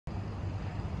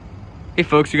Hey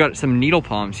folks, we got some needle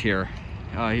palms here.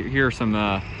 Here are some,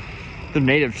 they're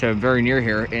native to very near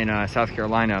here in South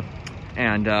Carolina.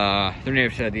 And they're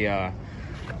native to the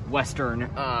western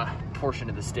portion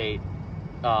of the state.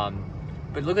 But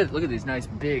look at these nice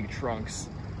big trunks.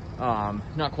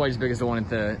 Not quite as big as the one at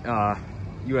the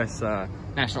U.S.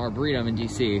 National Arboretum in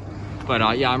DC.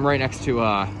 But yeah, I'm right next to,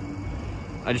 I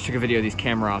just took a video of these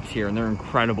camerops here, and they're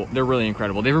incredible. They're really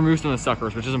incredible. They've removed some of the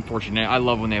suckers, which is unfortunate. I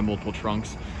love when they have multiple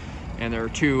trunks. And there are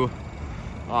two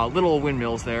little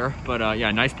windmills there, but yeah,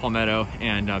 nice palmetto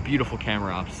and beautiful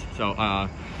camerops. So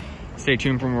stay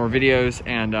tuned for more videos.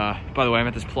 And by the way, I'm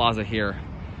at this plaza here,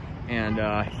 and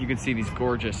you can see these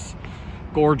gorgeous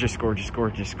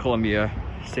Columbia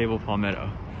Sabal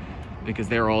palmetto, because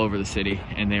they're all over the city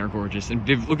and they are gorgeous. And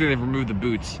look like they've removed the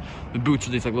boots. The boots are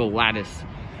these like little lattice.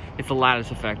 It's the lattice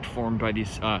effect formed by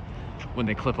these when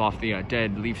they clip off the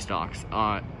dead leaf stalks.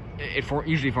 It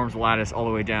usually forms a lattice all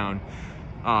the way down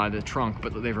the trunk,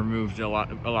 but they've removed a lot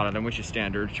of them, which is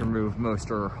standard to remove most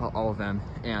or all of them.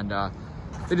 And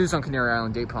they do this on Canary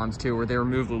Island date palms too, where they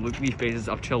remove the leaf bases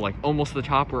up till like almost the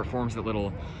top, where it forms that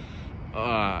little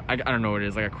I don't know what it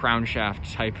is, like a crown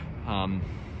shaft type,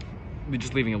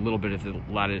 just leaving a little bit of the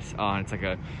lattice on. It's like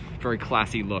a very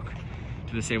classy look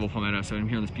to the Sabal palmetto. So I'm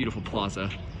here in this beautiful plaza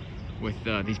with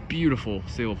these beautiful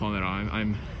Sabal palmetto.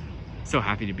 I'm so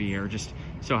happy to be here, just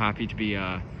so happy to be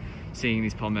seeing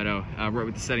these palmetto right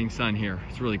with the setting sun here.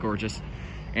 It's really gorgeous.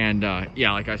 And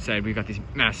yeah, like I said, we've got these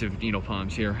massive needle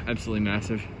palms here, absolutely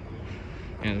massive.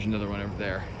 And there's another one over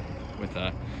there with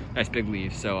nice big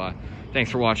leaves. So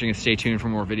thanks for watching, and stay tuned for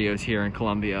more videos here in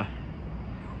Columbia.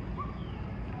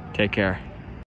 Take care.